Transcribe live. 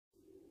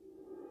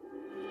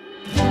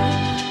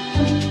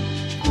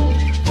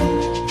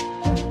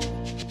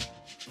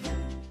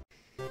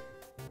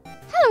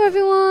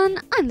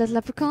Little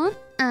Leprechaun,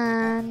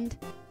 and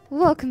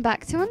welcome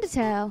back to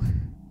Undertale.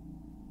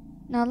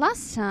 Now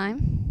last time,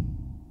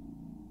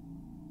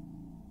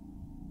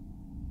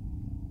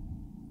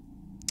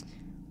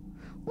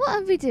 what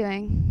are we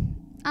doing?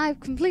 I've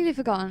completely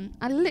forgotten.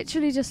 I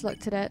literally just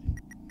looked at it.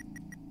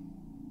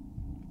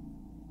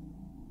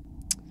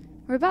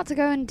 We're about to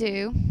go and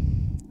do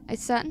a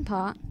certain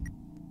part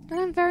that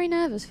I'm very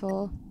nervous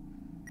for.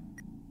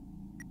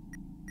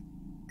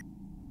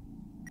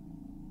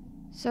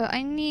 So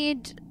I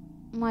need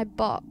my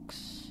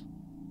box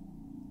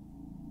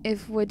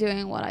if we're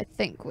doing what I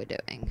think we're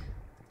doing.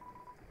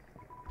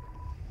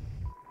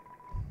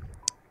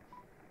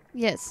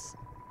 Yes.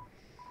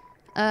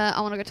 I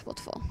want to go to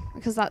waterfall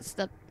because that's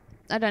the...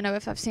 I don't know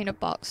if I've seen a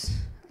box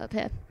up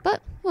here,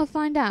 but we'll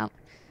find out.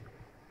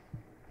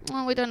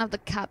 Well, we don't have the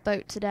cat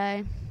boat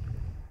today.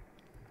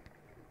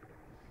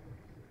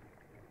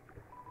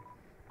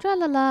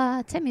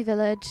 Tra-la-la, Timmy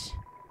Village.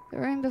 The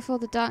room before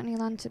the Dark New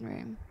Lantern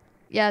room.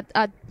 Yeah,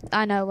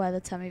 I know where the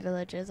Timmy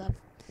Village is. I've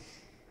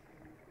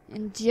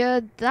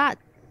endured that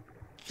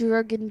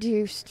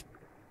drug-induced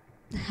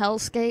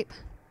hellscape.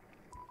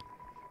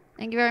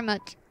 Thank you very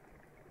much.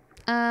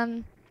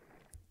 So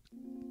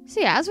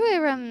yeah, as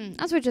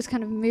we're just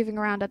kind of moving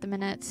around at the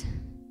minute.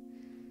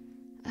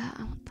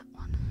 I want that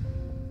one.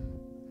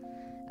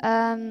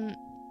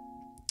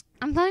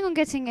 I'm planning on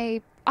getting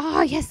a...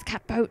 Oh, yes,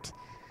 cat boat.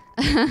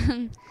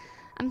 I'm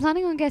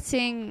planning on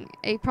getting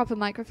a proper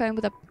microphone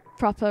with a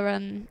proper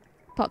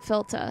pop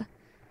filter.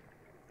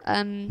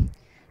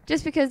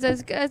 Just because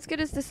as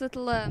good as this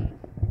little kind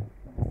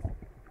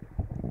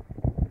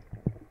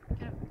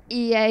of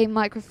EA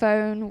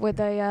microphone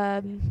with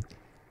a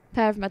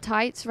pair of my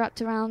tights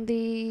wrapped around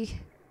a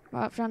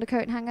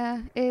coat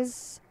hanger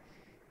is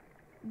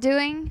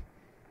doing,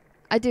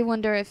 I do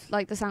wonder if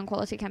like the sound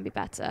quality can be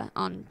better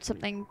on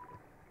something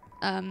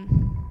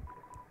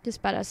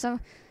just better. So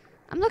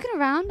I'm looking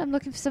around, I'm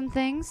looking for some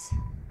things.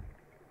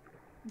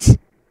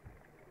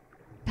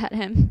 Pet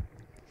him.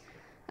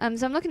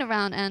 So I'm looking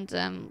around and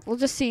we'll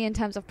just see in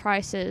terms of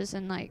prices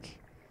and like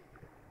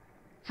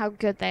how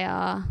good they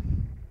are.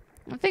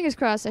 And fingers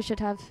crossed I should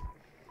have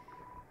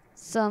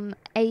some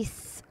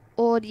ace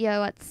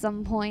audio at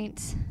some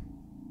point.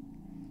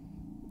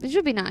 It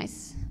should be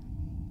nice.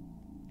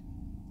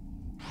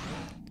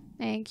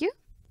 Thank you.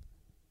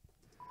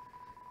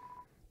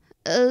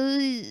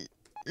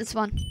 This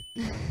one.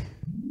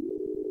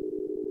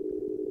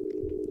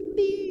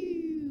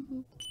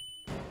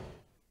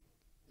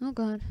 Oh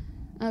god.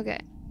 Okay,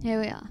 here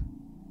we are.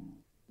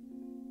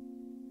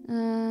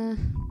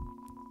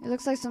 It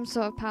looks like some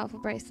sort of powerful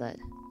bracelet.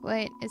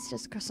 Wait, it's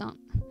just a croissant.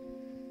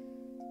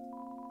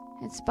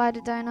 It's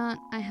spider donut.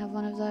 I have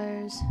one of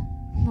those.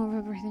 More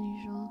rubbery than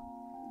usual.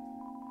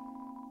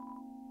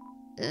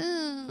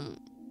 Ugh,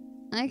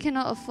 I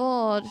cannot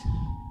afford.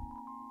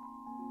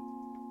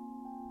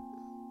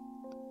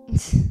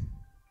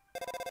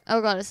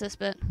 Oh god, it's this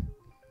bit.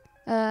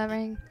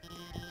 Ring.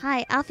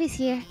 Hi, Alfie's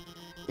here.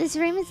 This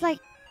room is like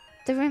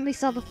the room we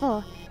saw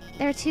before.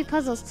 There are two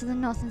puzzles to the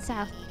north and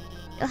south.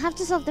 You'll have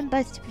to solve them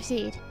both to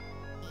proceed.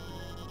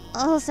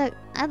 Also,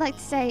 I'd like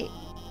to say,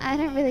 I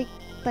don't really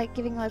like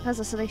giving away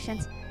puzzle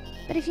solutions,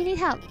 but if you need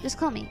help, just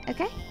call me,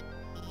 okay?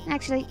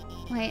 Actually,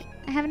 wait,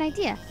 I have an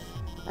idea.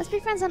 Let's be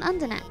friends on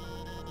Undernet.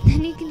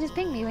 Then you can just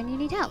ping me when you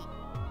need help.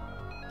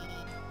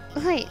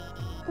 Wait,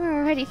 we're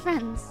already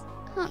friends,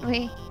 aren't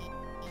we?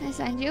 I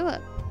signed you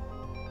up,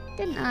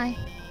 didn't I?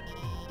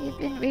 You've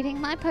been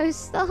reading my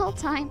posts the whole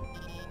time.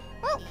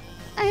 Well,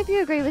 I hope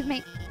you agree with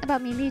me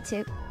about me and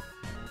Mewtwo.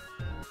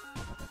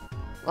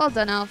 Well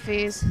done,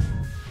 Alfies.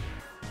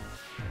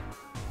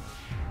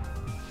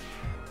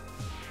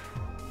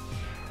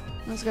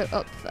 Let's go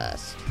up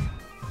first.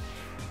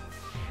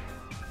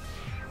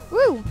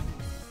 Woo!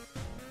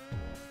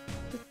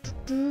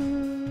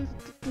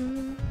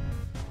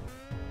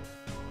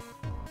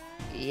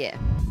 Yeah.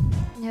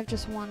 You have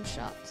just one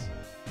shot.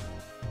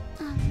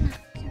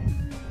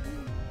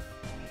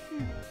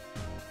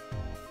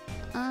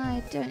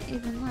 I don't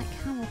even like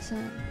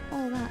Hamilton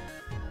all that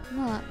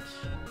much.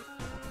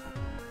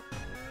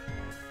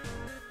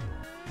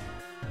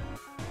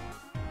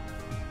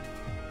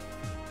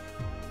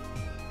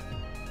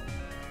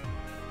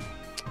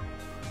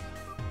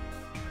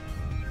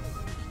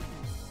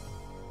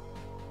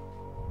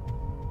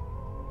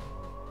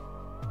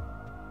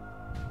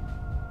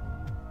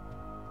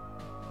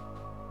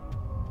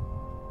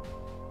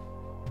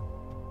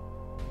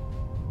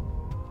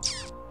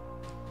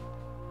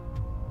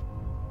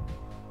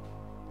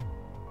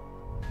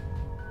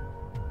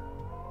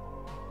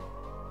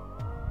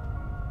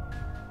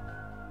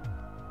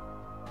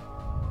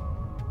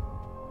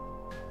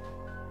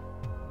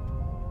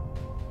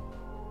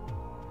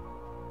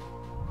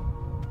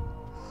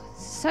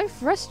 So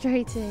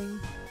frustrating.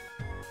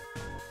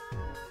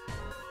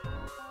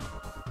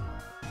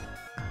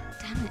 God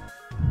damn it.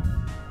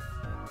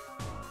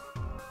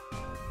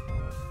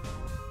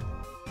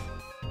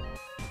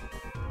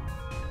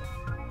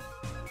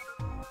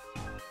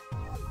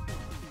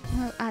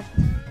 No,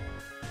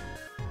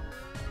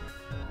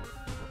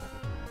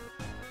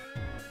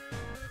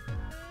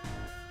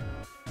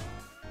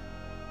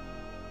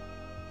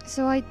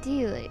 So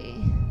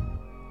ideally...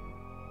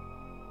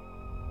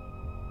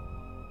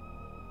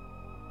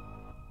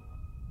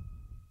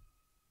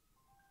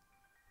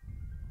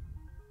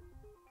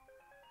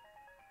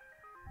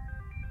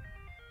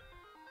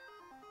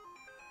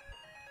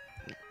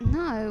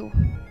 No.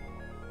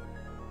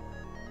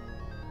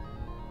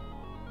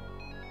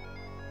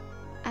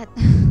 I've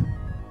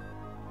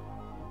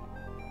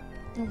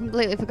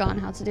completely forgotten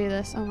how to do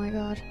this. Oh my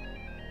god.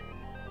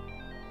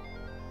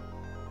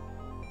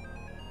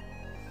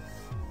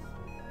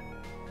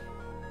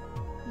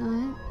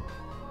 No.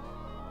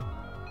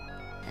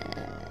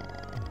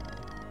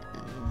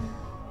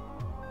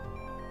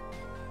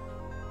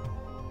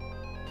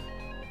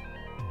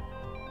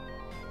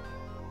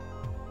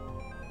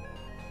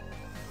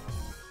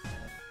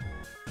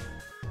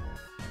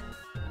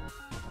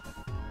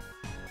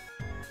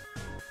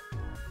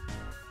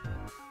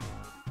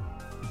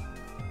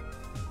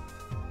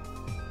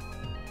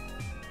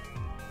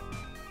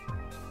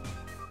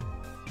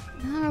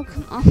 No,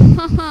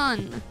 come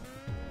on.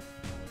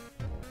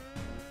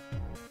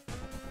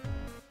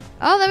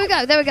 Oh, there we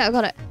go. There we go.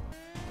 Got it.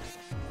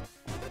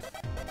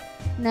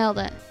 Nailed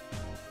it.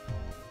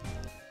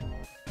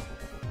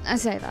 I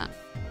say that.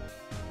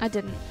 I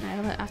didn't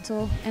nail it at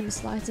all in the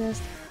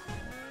slightest.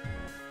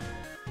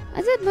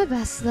 I did my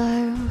best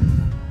though.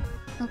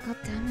 Oh god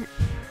damn it.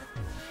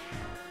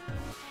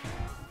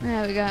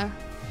 There we go.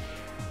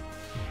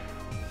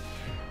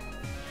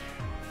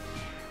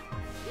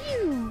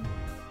 Phew.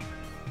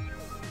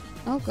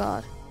 Oh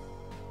god.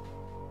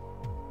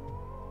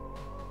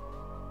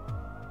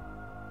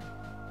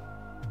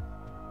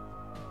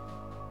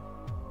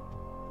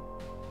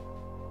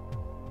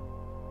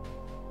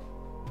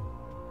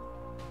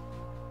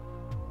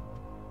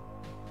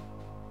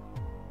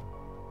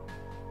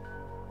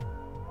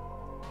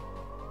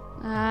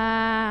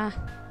 Ah.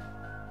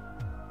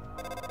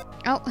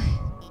 Oh.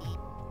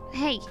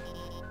 Hey.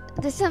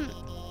 This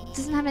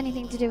doesn't have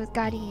anything to do with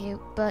guiding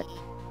you, but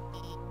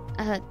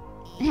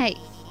hey,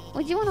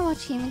 would you want to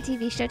watch a human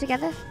TV show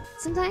together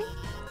sometime?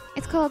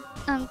 It's called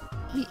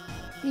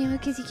Mew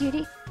Kissy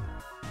Cutie.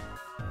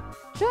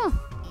 Sure.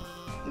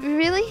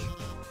 Really?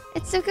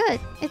 It's so good.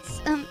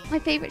 It's my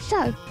favorite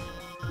show.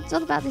 It's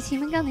all about this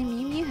human girl named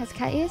Mew Mew has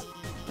cat ears,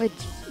 which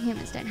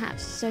humans don't have,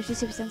 so she's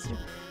super sensitive.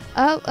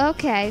 Oh,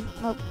 okay.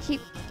 Well,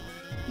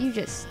 you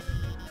just...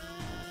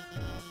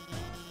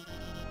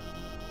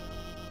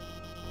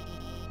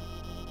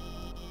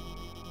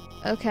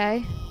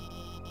 Okay.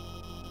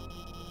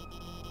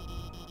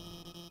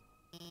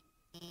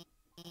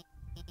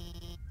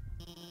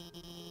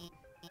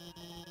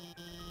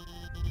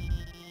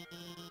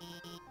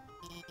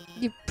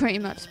 You pretty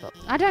much spoke.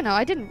 I don't know,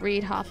 I didn't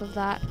read half of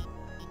that.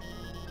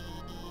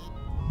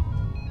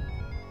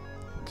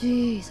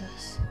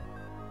 Jesus.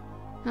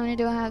 How many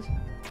do I have?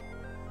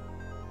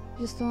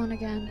 Just the one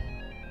again.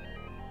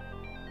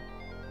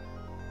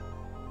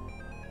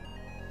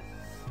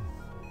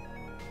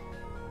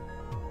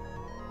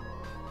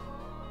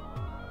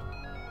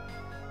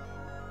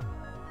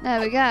 There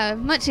we go.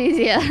 Much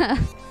easier.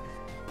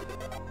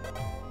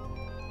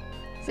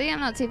 See,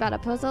 I'm not too bad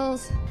at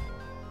puzzles.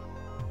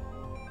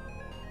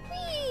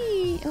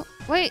 Whee! Oh,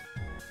 wait.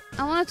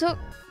 I want to talk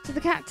to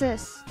the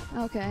cactus.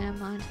 Okay, never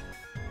mind.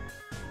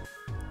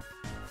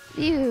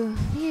 Ew,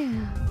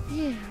 ew,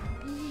 ew,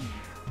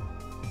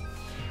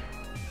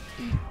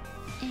 ew.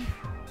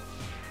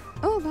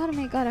 Oh, pardon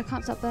me. God, I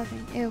can't stop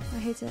burping. Ew, I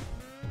hate it.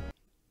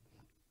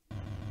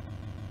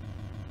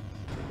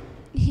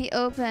 He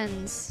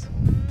opens.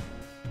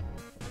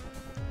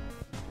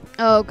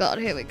 Oh god,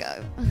 here we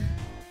go.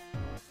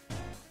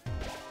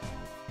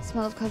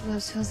 Smell of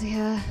cobwebs fills the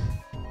air.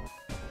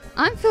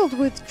 I'm filled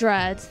with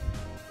dread.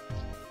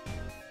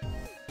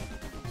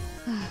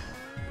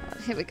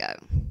 God, here we go.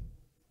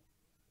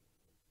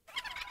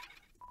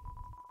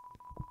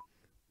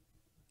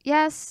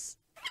 Yes.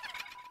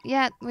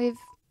 Yeah, we've...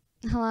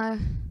 Hello.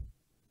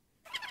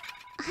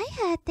 I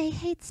heard they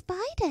hate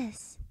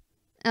spiders.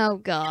 Oh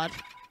god.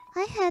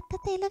 I heard that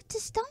they love to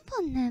stomp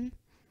on them.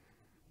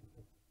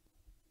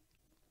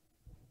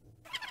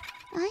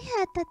 I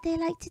heard that they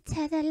like to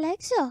tear their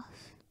legs off.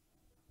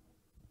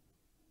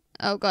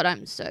 Oh god,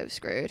 I'm so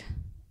screwed.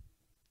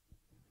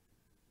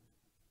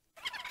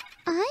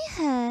 I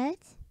heard...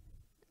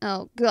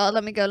 Oh god,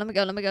 let me go, let me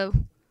go, let me go.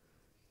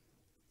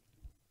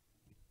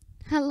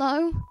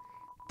 Hello?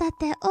 that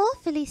they're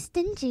awfully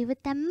stingy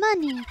with their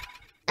money.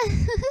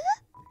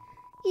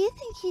 You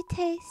think your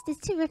taste is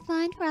too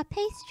refined for our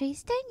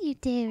pastries, don't you,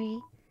 dearie?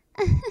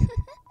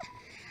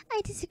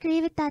 I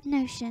disagree with that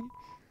notion.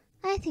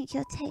 I think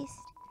your taste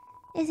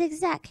is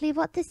exactly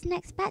what this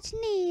next batch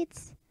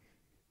needs.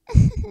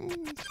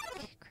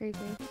 Creepy.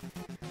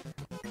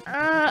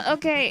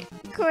 Okay,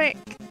 quick.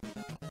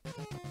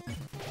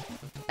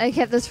 I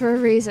kept this for a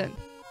reason.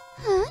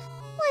 Huh?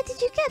 Where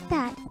did you get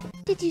that?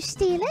 Did you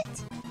steal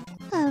it?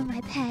 Oh,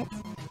 my pet.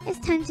 It's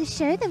time to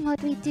show them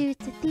what we do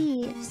to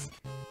thieves.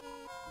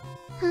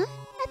 Huh?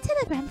 A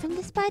telegram from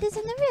the spiders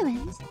in the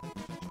ruins?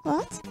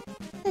 What?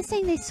 They're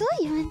saying they saw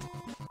you and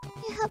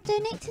you helped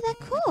donate to their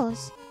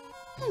cause.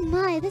 Oh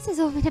my, this has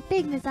all been a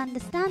big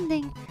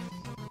misunderstanding.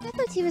 I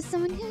thought you were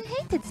someone who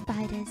hated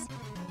spiders.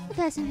 The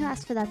person who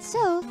asked for that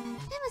soul, they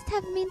must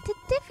have meant a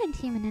different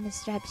human in a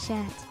striped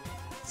shirt.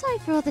 Sorry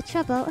for all the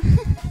trouble.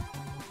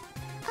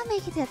 I'll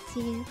make it up to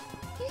you.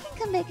 You can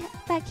come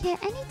back here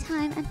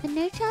anytime and for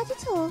no charge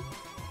at all.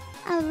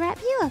 I'll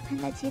wrap you up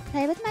and let you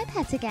play with my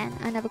pet again.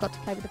 I never got to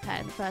play with the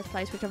pet in the first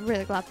place, which I'm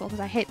really glad for, because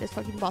I hate this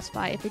fucking boss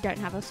fight if we don't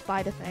have a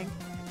spider thing.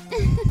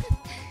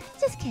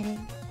 Just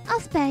kidding. I'll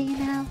spare you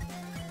now.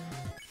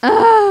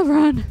 Ah,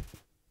 run!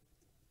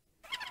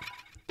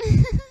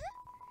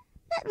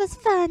 That was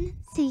fun.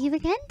 See you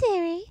again,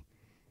 dearie.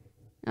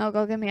 Oh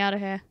god, get me out of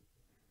here.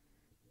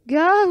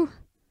 Go!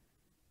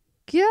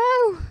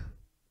 Go!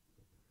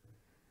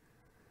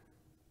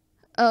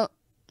 Oh,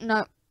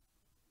 no.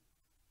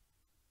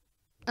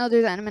 I'll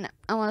do that in a minute.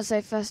 I want to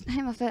save first.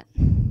 Hey, Muffet.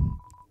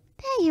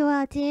 There you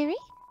are, dearie.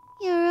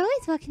 You're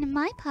always walking in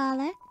my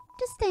parlour.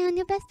 Just stay on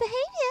your best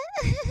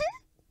behaviour.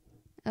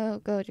 Oh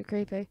god, you're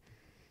creepy.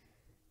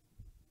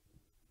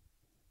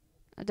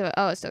 I'll do it.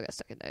 Oh, I still get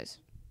stuck in those.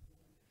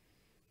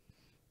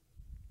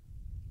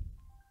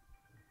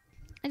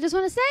 I just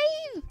want to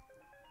save!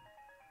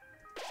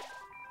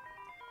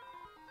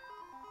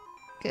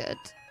 Good.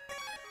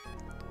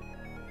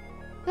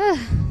 Well,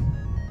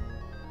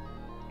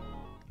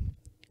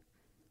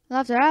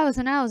 after hours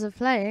and hours of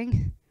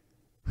playing,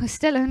 we're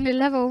still only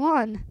level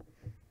 1.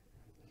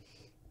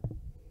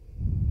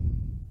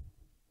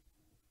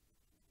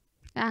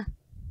 Ah.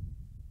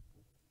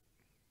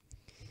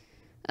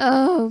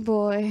 Oh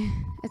boy.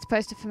 It's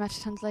posted for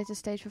Mettaton's latest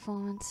stage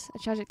performance. A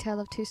tragic tale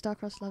of 2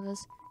 star-crossed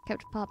lovers,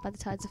 kept apart by the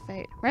tides of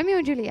fate. Romeo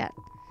and Juliet.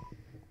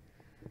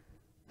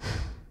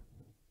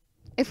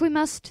 If we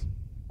must...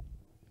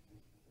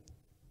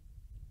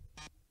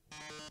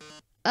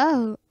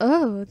 Oh,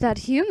 that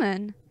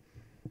human.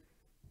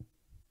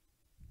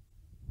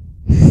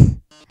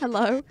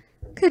 Hello?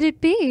 Could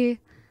it be?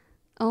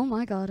 Oh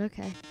my god,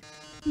 okay.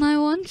 My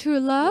one true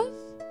love?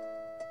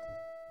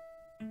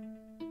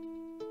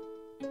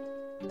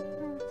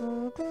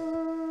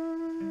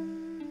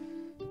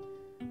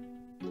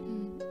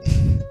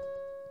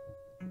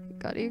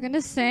 God, are you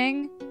gonna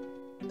sing?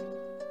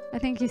 I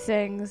think he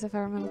sings, if I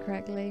remember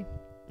correctly.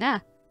 Ah.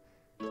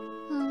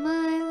 Oh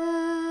my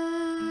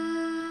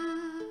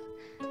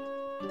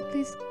love,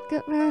 please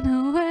go run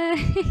away.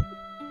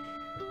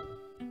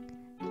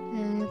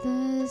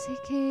 There's a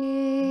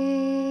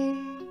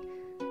king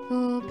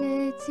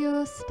forbids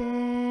your stay,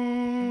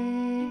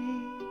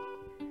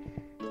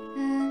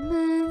 and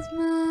men's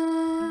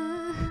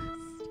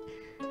must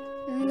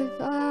live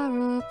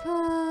far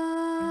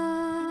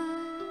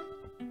apart,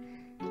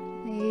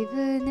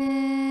 even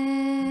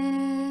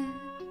if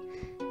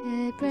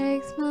it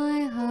breaks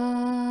my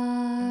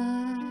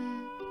heart.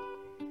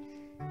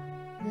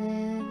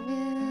 Then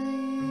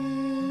will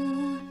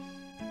you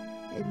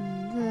in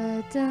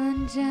the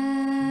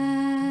dungeon?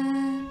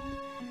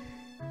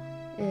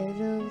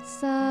 It'll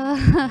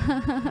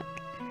suck,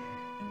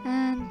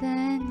 and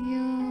then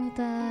you'll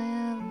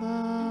die a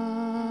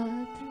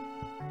lot.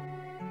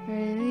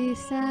 Really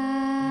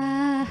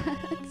sad.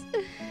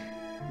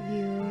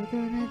 You're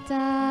gonna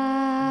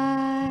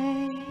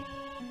die.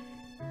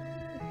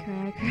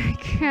 Cry, cry,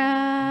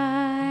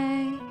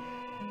 cry.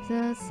 So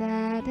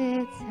sad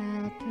it's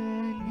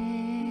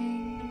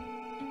happening.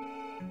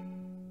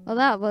 Well,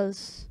 that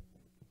was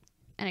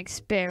an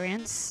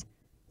experience.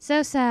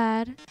 So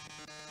sad.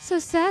 So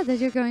sad that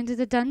you're going to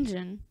the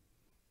dungeon.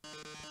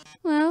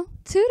 Well,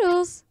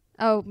 toodles.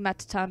 Oh,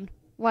 Mettaton,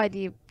 why do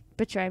you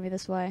betray me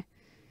this way?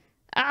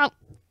 Ow!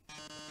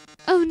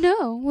 Oh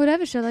no,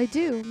 whatever shall I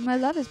do? My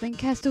love has been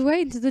cast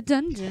away into the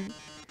dungeon.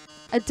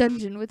 A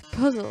dungeon with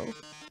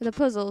a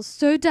puzzle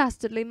so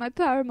dastardly my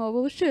paramour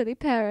will surely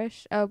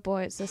perish. Oh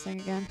boy, it's this thing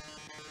again.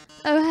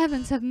 Oh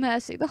heavens have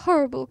mercy, the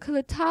horrible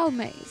coloured tile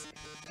maze.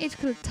 Each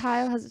coloured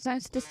tile has its own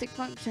statistic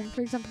function.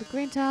 For example, the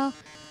green tile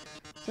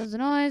sounds a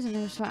noise and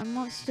there's a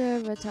monster.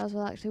 Red tiles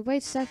will actually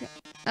wait a second.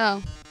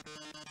 Oh.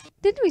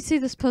 Didn't we see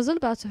this puzzle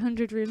about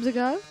 100 rooms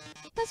ago?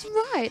 That's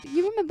right.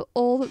 You remember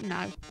all the...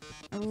 No.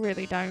 I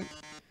really don't.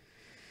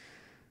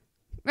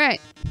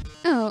 Right.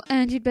 Oh,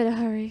 and you'd better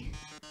hurry.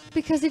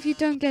 Because if you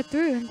don't get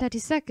through in 30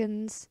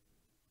 seconds...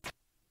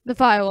 The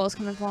firewall's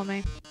coming for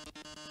me.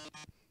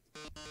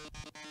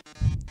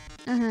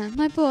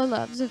 My poor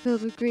loves are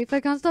filled with grief. I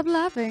can't stop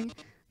laughing.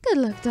 Good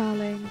luck,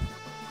 darling.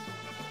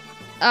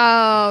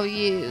 Oh,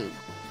 you...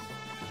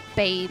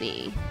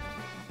 baby.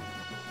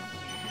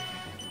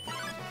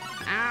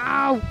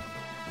 Ow!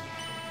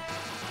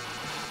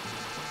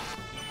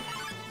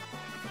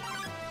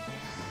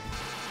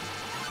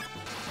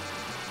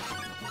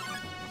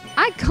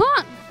 I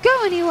can't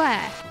go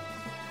anywhere!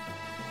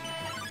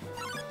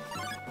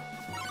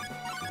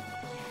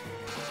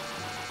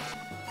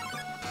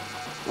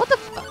 What the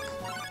fuck?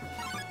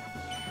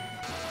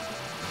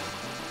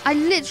 I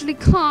literally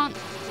can't...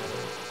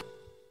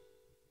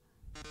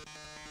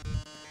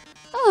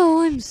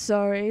 Oh, I'm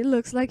sorry.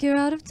 Looks like you're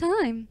out of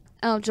time.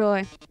 Oh,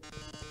 joy.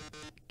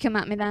 Come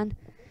at me then.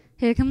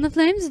 Here come the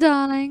flames,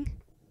 darling.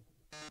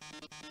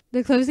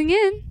 They're closing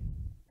in.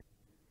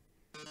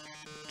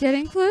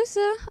 Getting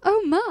closer.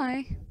 Oh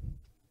my.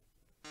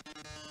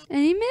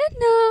 Any minute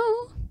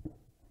now.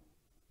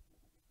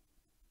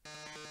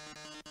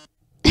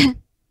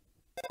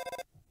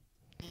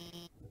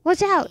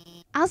 Watch out!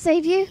 I'll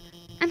save you.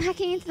 I'm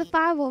hacking into the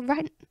firewall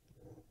right...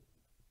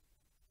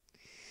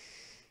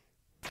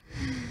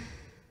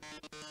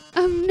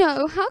 Oh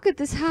no, how could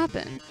this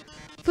happen?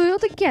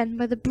 Foiled again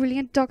by the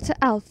brilliant Dr.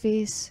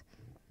 Alphys.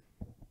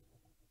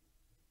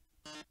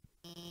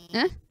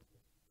 Eh?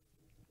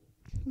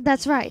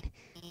 That's right.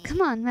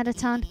 Come on,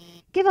 Mettaton.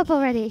 Give up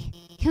already.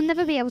 You'll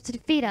never be able to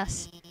defeat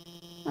us.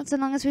 Not so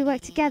long as we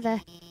work together.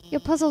 Your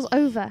puzzle's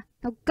over.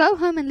 Now go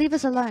home and leave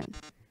us alone.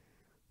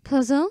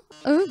 Puzzle?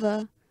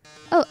 Over?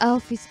 Oh,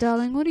 Alphys,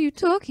 darling, what are you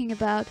talking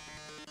about?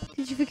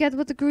 Did you forget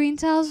what the green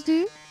tiles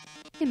do?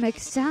 They make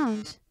a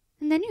sound,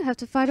 and then you have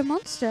to fight a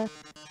monster.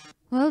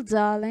 Well,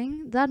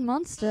 darling, that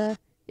monster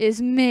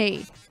is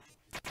me.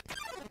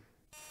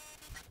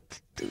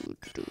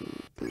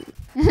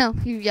 Oh,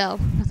 you yell.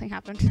 Nothing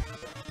happened.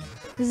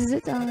 This is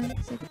it, darling.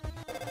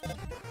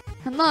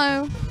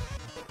 Hello?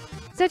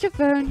 Is that your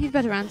phone? You'd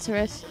better answer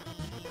it.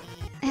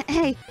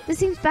 Hey, this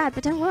seems bad,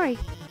 but don't worry.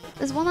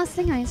 There's one last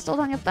thing I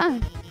installed on your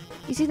phone.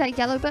 You see that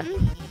yellow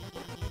button?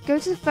 Go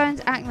to the phone's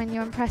act menu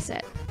and press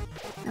it.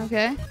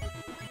 Okay.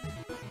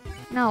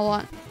 Now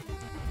what?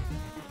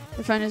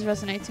 The phone is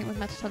resonating with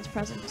Mettaton's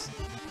presence.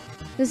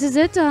 This is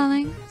it,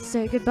 darling.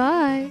 Say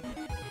goodbye.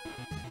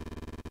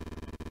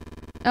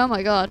 Oh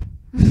my god.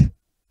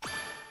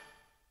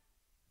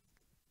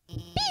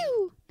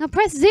 Pew! Now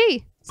press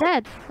Z!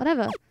 Z!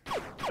 Whatever.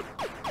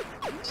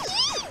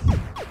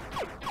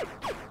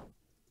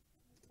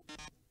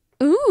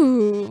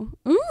 Ooh!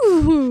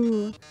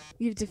 Ooh!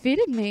 You've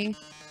defeated me.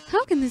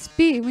 How can this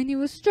be when you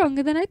were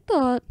stronger than I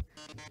thought?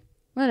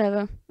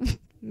 Whatever.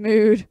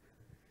 Mood.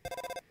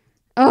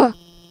 Oh!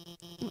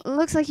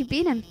 Looks like you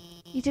beat him.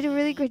 You did a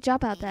really great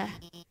job out there.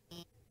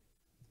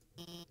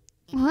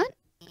 What?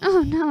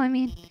 Oh no, I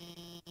mean,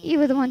 you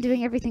were the one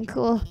doing everything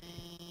cool.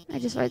 I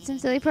just wrote some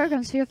silly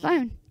programs for your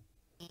phone.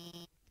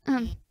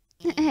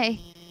 Hey,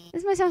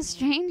 this might sound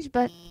strange,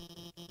 but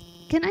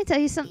can I tell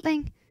you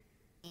something?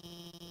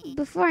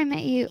 Before I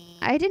met you,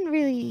 I didn't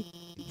really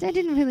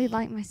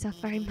like myself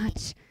very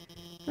much.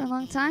 For a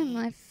long time,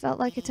 I felt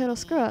like a total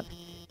screw-up.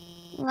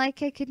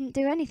 Like I couldn't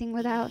do anything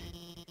without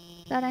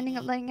ending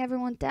up letting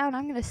everyone down.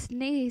 I'm gonna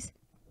sneeze.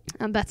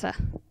 I'm better.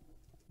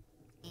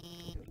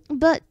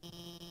 But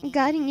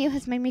guiding you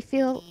has made me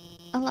feel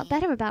a lot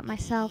better about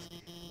myself.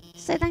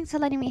 So thanks for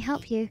letting me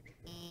help you.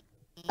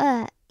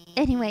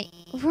 Anyway,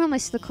 we're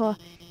almost to the core.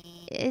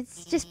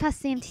 It's just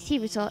past the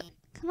MTT resort.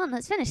 Come on,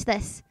 let's finish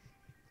this.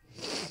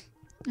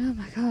 Oh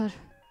my god.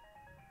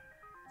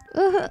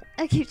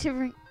 I keep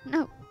shivering.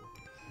 No.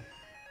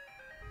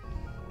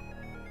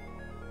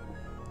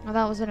 Oh,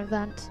 that was an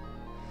event.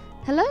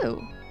 Hello.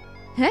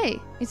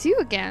 Hey, it's you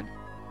again.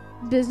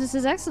 Business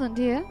is excellent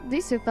here.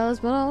 These two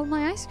fellas bought all of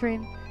my ice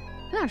cream.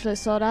 I actually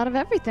sold out of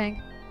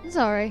everything.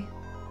 Sorry.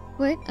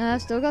 Wait,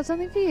 I've still got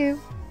something for you.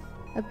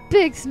 A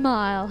big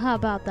smile. How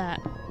about that?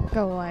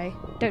 Go away.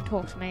 Don't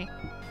talk to me.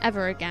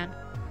 Ever again.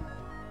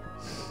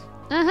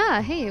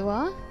 Aha, here you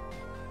are.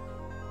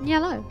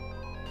 Yellow.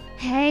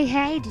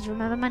 Hey, did you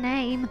remember my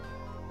name?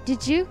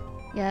 Did you?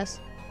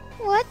 Yes.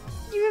 What?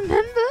 You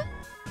remember?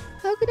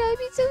 How could I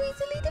be so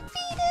easily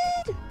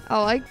defeated?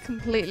 Oh, I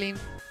completely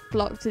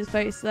blocked his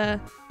face there.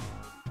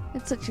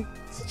 It's such a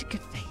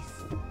good face.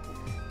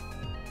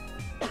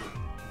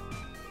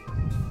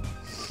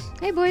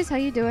 Hey boys, how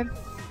you doing?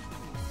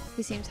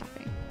 He seems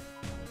happy.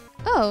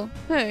 Oh,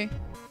 hey.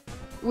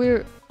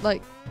 We're,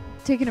 like,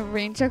 taking a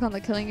rain check on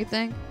the killing you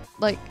thing.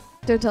 Like,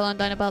 don't tell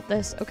Undyne about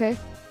this, okay?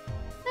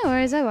 No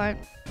worries, I won't.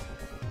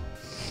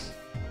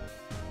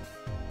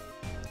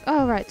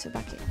 Oh, right, so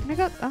back here. Can I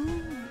go? Oh,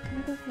 can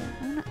I go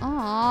here?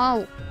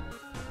 Oh,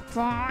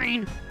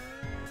 fine.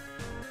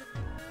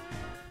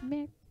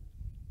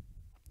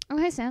 Oh,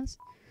 hey, Sans.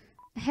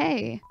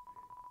 Hey.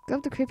 Go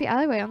up the creepy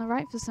alleyway on the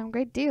right for some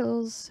great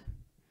deals.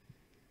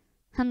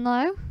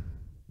 Hello?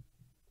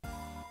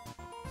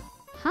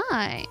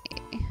 Hi.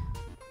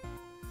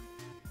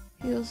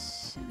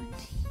 Heels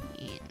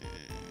 17.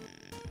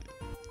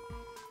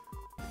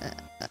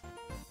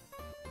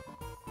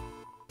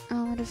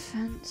 Armor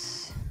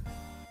defense.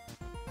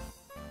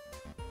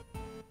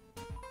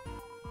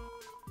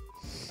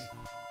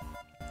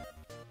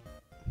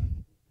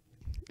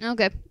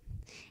 Okay.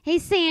 Hey,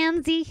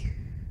 Samsy.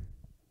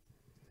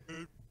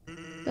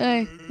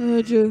 Hey, I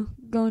heard you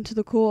going to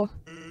the core.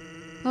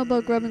 How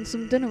about grabbing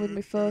some dinner with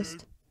me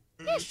first?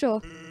 Yeah,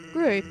 sure.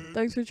 Great,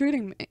 thanks for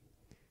treating me.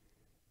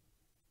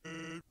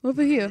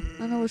 Over here,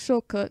 I know a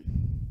shortcut.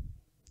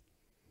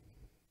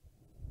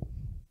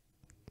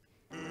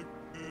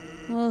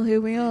 Well,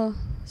 here we are.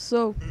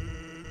 So,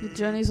 your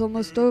journey's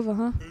almost over,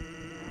 huh?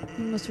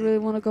 You must really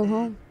want to go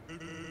home.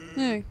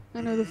 Hey,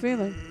 I know the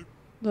feeling.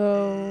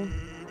 Though,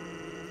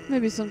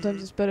 maybe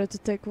sometimes it's better to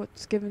take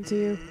what's given to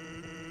you.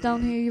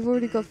 Down here, you've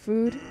already got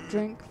food,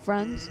 drink,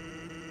 friends.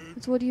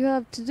 It's what you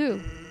have to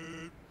do.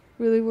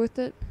 Really worth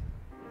it?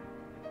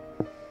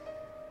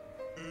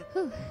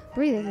 Ooh,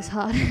 breathing is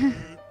hard.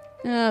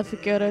 Ah,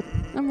 forget it.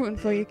 I'm rooting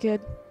for you,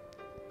 kid.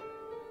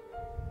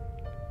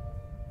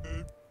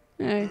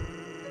 Hey,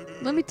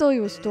 let me tell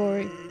you a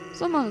story.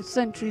 Some on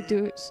Sentry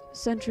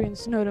in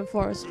Snowden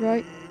Forest,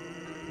 right?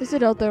 They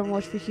sit out there and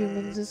watch for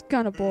humans. It's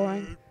kind of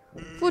boring.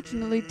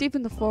 Fortunately, deep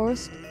in the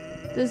forest,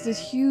 there's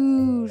this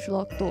huge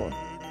locked door.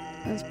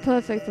 And it's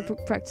perfect for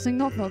practicing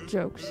knock-knock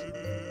jokes.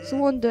 So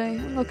one day,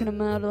 I'm knocking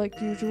him out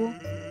like usual.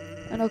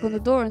 I knock on the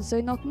door and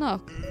say knock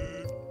knock.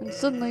 And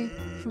suddenly,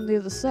 from the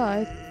other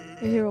side,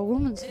 I hear a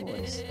woman's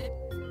voice.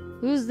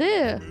 Who's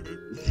there?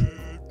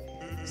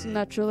 So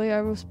naturally I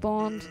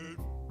respond,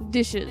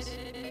 dishes.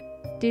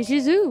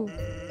 Dishes who?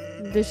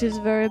 Dishes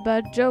very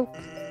bad joke.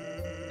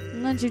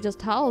 And then she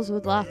just howls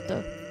with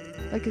laughter,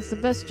 like it's the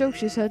best joke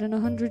she's heard in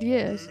 100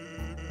 years.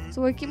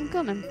 So I keep 'em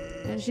coming,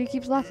 and she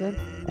keeps laughing.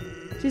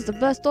 She's the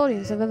best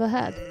audience I've ever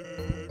had.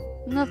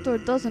 And after a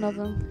dozen of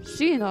them,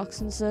 she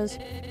knocks and says,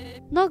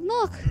 knock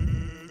knock.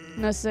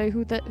 And I say,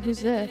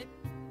 who's there?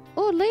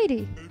 Old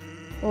lady.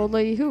 Old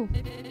lady who?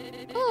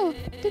 Oh,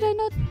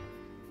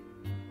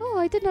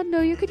 I did not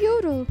know you could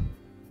yodel.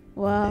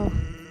 Wow.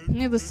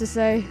 Needless to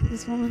say,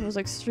 this woman was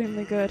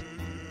extremely good.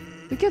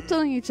 We kept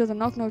telling each other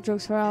knock-knock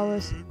jokes for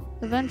hours.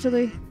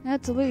 Eventually, I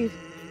had to leave.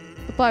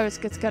 The pirate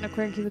gets kinda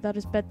cranky without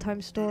his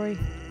bedtime story.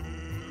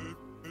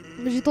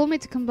 But she told me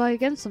to come by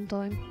again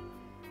sometime.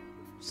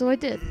 So I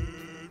did.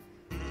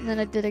 And then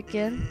I did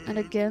again and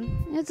again.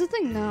 And it's a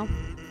thing now.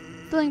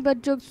 Telling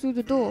bad jokes through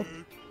the door.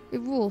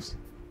 It rules.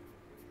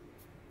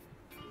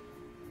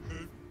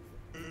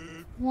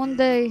 One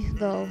day,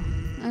 though,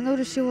 I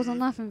noticed she wasn't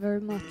laughing very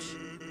much.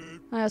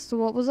 I asked her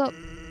what was up,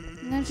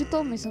 and then she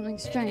told me something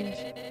strange.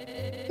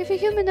 If a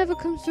human ever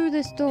comes through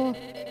this door,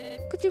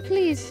 could you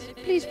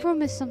please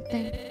promise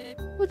something?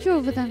 Watch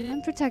over them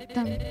and protect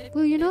them,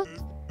 will you not?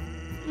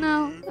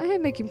 Now, I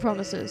hate making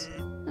promises,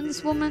 and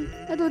this woman,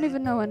 I don't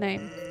even know her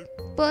name,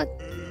 but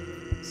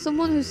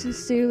someone who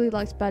sincerely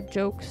likes bad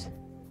jokes,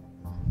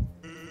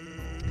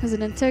 has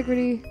an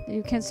integrity that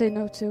you can't say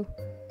no to.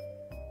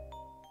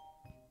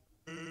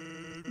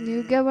 Do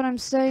you get what I'm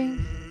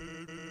saying?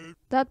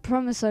 That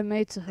promise I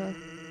made to her.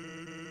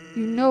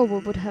 You know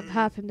what would have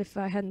happened if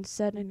I hadn't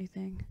said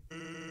anything.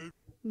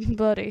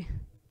 Buddy.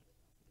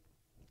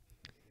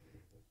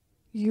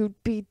 You'd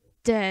be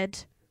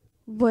dead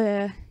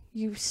where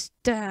you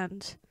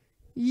stand.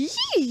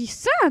 Yee!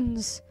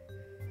 Sans!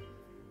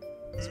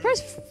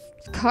 Surprised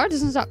Car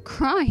doesn't stop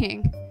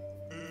crying.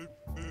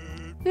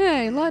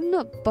 Hey, lighten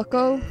up,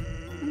 bucko.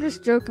 I'm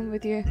just joking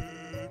with you.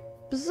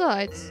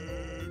 Besides,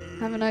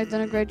 haven't I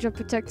done a great job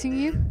protecting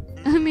you?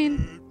 I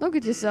mean, look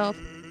at yourself.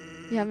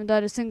 You haven't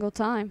died a single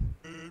time.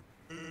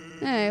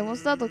 Hey,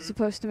 what's that look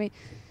supposed to mean?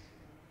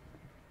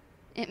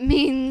 It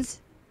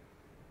means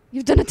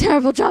you've done a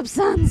terrible job,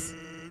 Sans.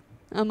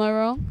 Am I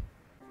wrong?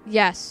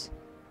 Yes.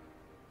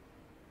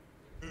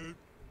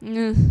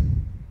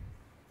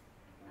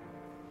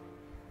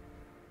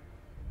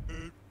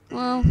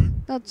 Well,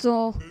 that's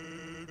all.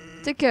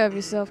 Take care of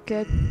yourself,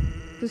 kid.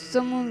 Because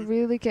someone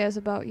really cares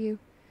about you.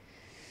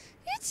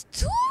 It's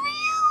too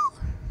real!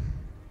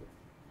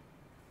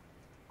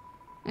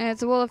 And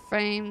it's a wall of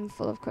frame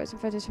full of quotes and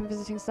photos from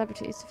visiting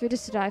celebrities. The food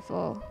is to die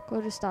for.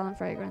 Gorgeous style and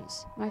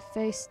fragrance. My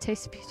face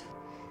tastes beautiful.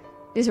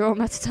 These are all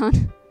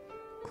Mettaton.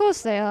 Of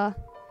course they are.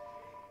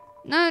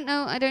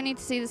 No, I don't need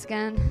to see this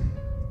again.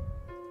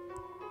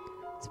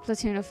 It's a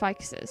platoon of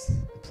ficuses.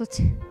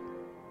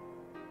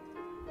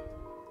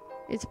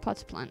 It's a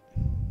pot plant.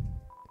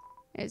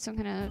 It's some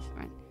kind of...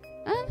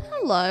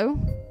 hello.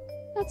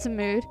 That's a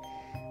mood.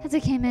 As I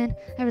came in,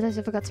 I realized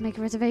I forgot to make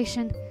a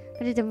reservation,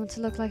 but I didn't want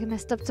to look like I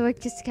messed up, so I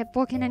just kept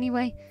walking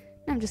anyway.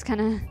 Now I'm just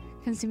kinda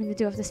consuming the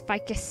dew of this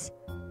ficus.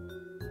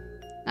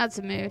 That's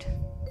a mood.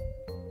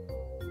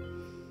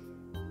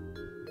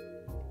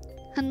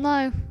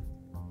 Hello.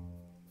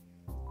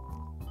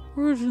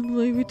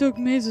 Originally, we took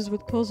mazes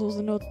with puzzles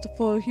in order to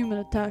foil human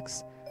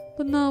attacks,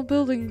 but now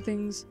building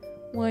things,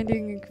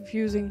 winding and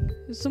confusing,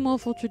 is some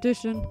awful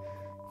tradition.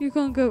 You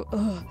can't go,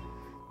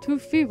 2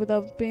 feet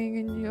without being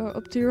in your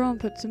up to your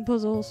armpits in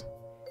puzzles.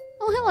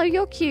 Oh, hello,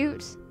 you're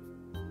cute.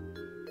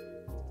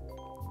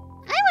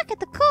 I work at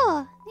the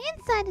core. The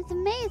inside is a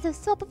maze of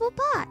swappable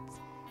parts.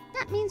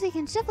 That means we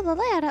can shuffle the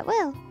layout at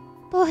will.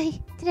 Boy,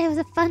 today was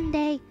a fun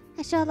day.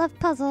 I sure love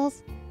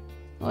puzzles.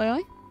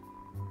 Aye.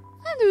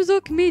 I'm the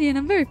resort comedian.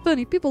 I'm very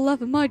funny. People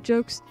laugh at my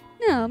jokes.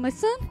 Now, my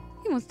son,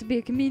 he wants to be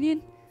a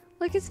comedian.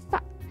 Like his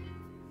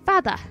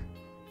father.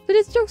 But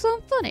his jokes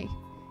aren't funny.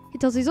 He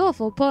tells these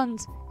awful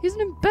puns. He's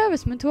an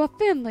embarrassment to our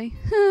family.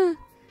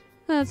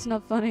 That's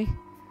not funny.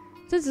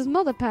 Since his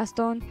mother passed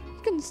on,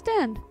 he couldn't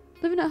stand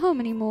living at home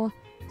anymore.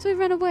 So he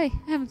ran away.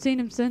 I haven't seen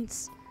him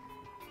since.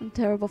 I'm a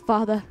terrible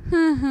father.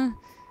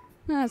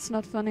 That's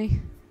not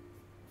funny.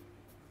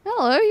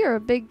 Hello, you're a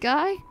big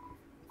guy.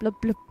 Blub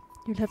blub.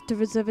 You'll have to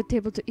reserve a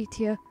table to eat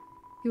here.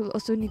 You'll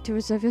also need to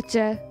reserve your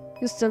chair,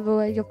 your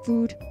silverware, your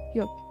food,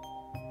 your...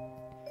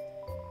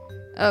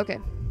 Okay.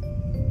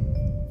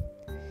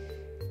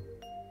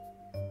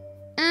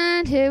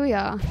 And here we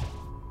are.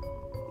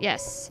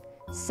 Yes.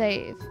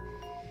 Save.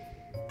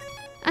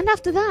 And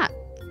after that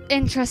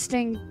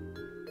interesting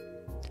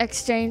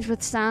exchange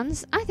with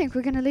Sans, I think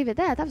we're going to leave it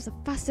there. That was the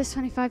fastest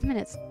 25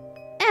 minutes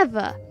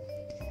ever.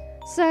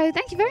 So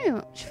thank you very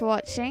much for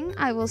watching.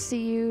 I will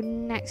see you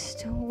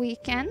next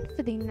weekend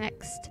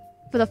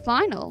for the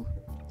final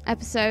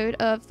episode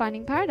of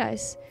Finding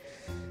Paradise.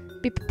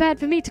 Be prepared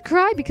for me to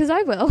cry, because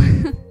I will.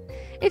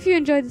 If you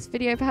enjoyed this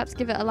video, perhaps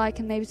give it a like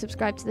and maybe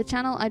subscribe to the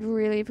channel. I'd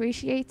really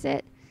appreciate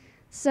it.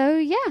 So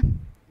yeah,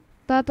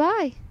 bye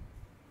bye.